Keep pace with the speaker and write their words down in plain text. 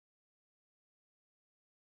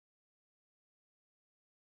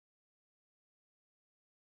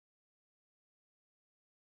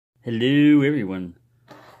Hello everyone.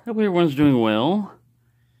 Hope everyone's doing well.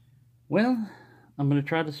 Well, I'm going to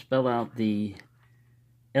try to spell out the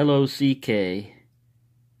L-O-C-K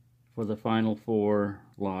for the final 4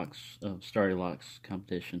 locks of Starrylock's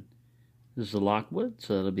competition. This is a Lockwood,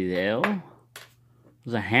 so that'll be the L. This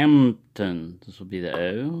is a Hampton, this will be the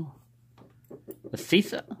O. A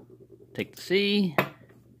Cisa, take the C.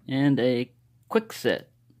 And a Quickset,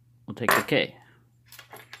 we'll take the K.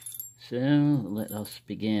 So, let us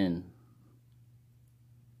begin.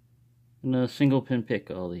 I'm going to single pin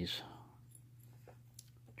pick all these.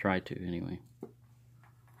 Try to, anyway.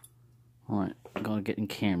 Alright, I gotta get in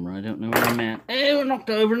camera. I don't know where I'm at. Oh, I knocked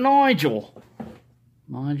over Nigel!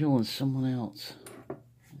 Nigel and someone else.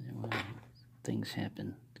 Well, things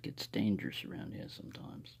happen. It gets dangerous around here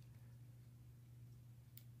sometimes.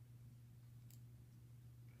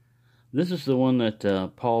 This is the one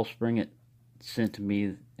that Paul Springett sent to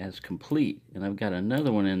me as complete, and I've got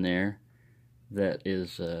another one in there that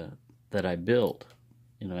is that I built,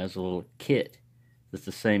 as a little kit that's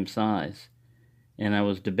the same size, and I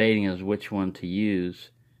was debating as which one to use,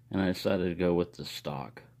 and I decided to go with the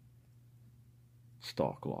stock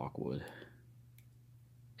Lockwood.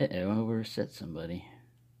 I overset somebody.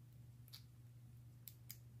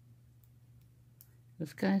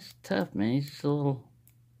 This guy's tough, man. He's just a little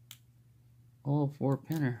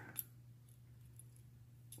 4-pinner.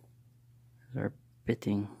 Our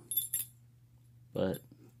bitting, but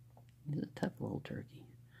he's a tough little turkey.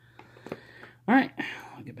 Alright,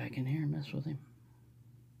 I'll get back in here and mess with him.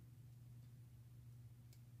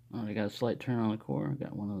 Oh, I got a slight turn on the core. I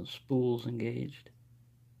got one of those spools engaged.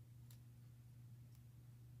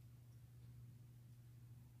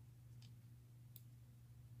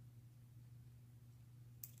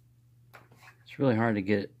 It's really hard to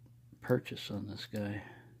get purchase on this guy.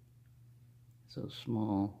 So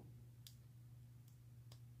small.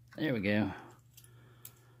 There we go.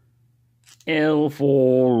 L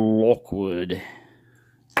for Lockwood.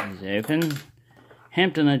 He's open.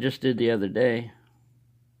 Hampton I just did the other day.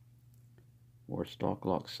 Or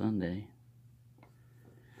Starrylock Sunday.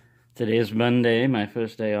 Today is Monday, my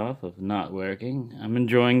first day off of not working. I'm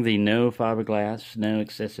enjoying the no fiberglass, no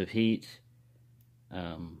excessive heat.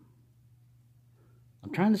 I'm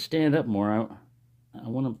trying to stand up more. I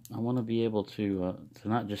want to be able to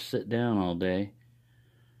not just sit down all day.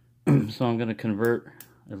 So I'm going to convert,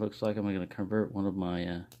 it looks like I'm going to convert one of my,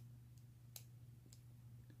 an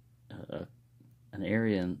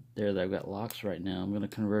area in there that I've got locks right now. I'm going to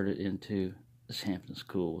convert it into, this Hampton's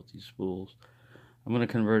cool with these spools. I'm going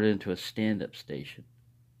to convert it into a stand-up station.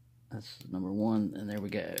 That's number 1, and there we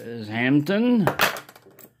go. There's Hampton.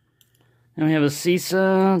 And we have a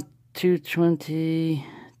Cisa 220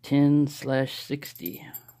 10/60.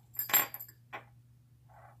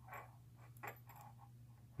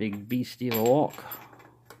 Big beastie of a lock.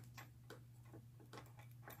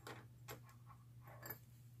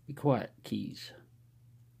 Be quiet, keys.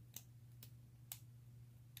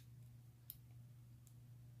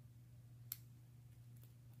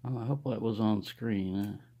 Oh, I hope that was on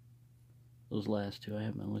screen. Those last two, I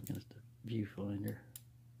haven't been looking at the viewfinder.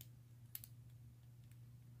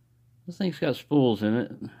 This thing's got spools in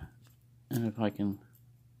it, and if I can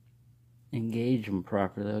engage them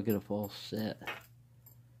properly, I'll get a false set.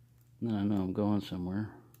 Then I know I'm going somewhere.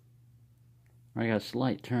 I got a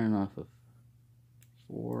slight turn off of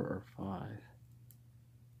 4 or 5.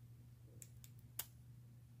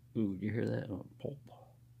 Ooh, did you hear that? Oh, pulp.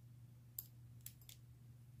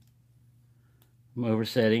 I'm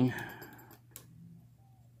oversetting.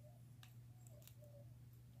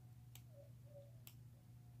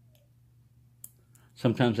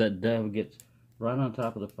 Sometimes that dove gets right on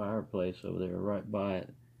top of the fireplace over there, right by it.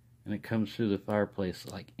 And it comes through the fireplace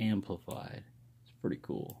like amplified. It's pretty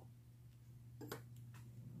cool.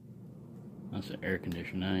 That's an air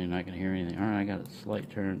conditioner. Now you're not going to hear anything. Alright, I got a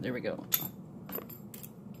slight turn. There we go.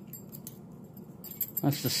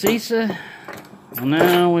 That's the Cisa. And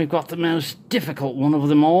now we've got the most difficult one of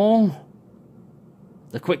them all.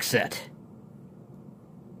 The Quickset.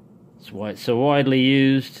 It's why it's so widely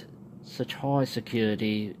used. Such high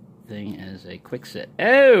security thing as a Quickset.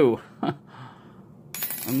 Oh!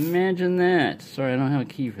 Imagine that. Sorry, I don't have a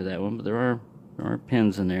key for that one, but there are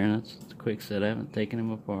pins in there, and that's a Quickset. I haven't taken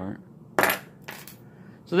them apart.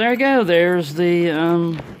 So there you go. There's the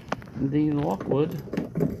Lockwood.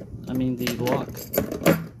 I mean the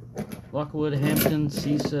Lockwood Hampton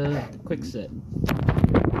Cisa Quickset.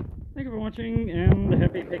 Thank you for watching, and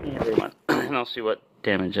happy picking, everyone. And I'll see what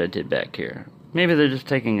damage I did back here. Maybe they're just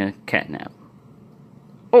taking a cat nap.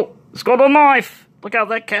 Oh, it's got a knife! Look out,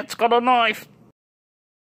 that cat's got a knife!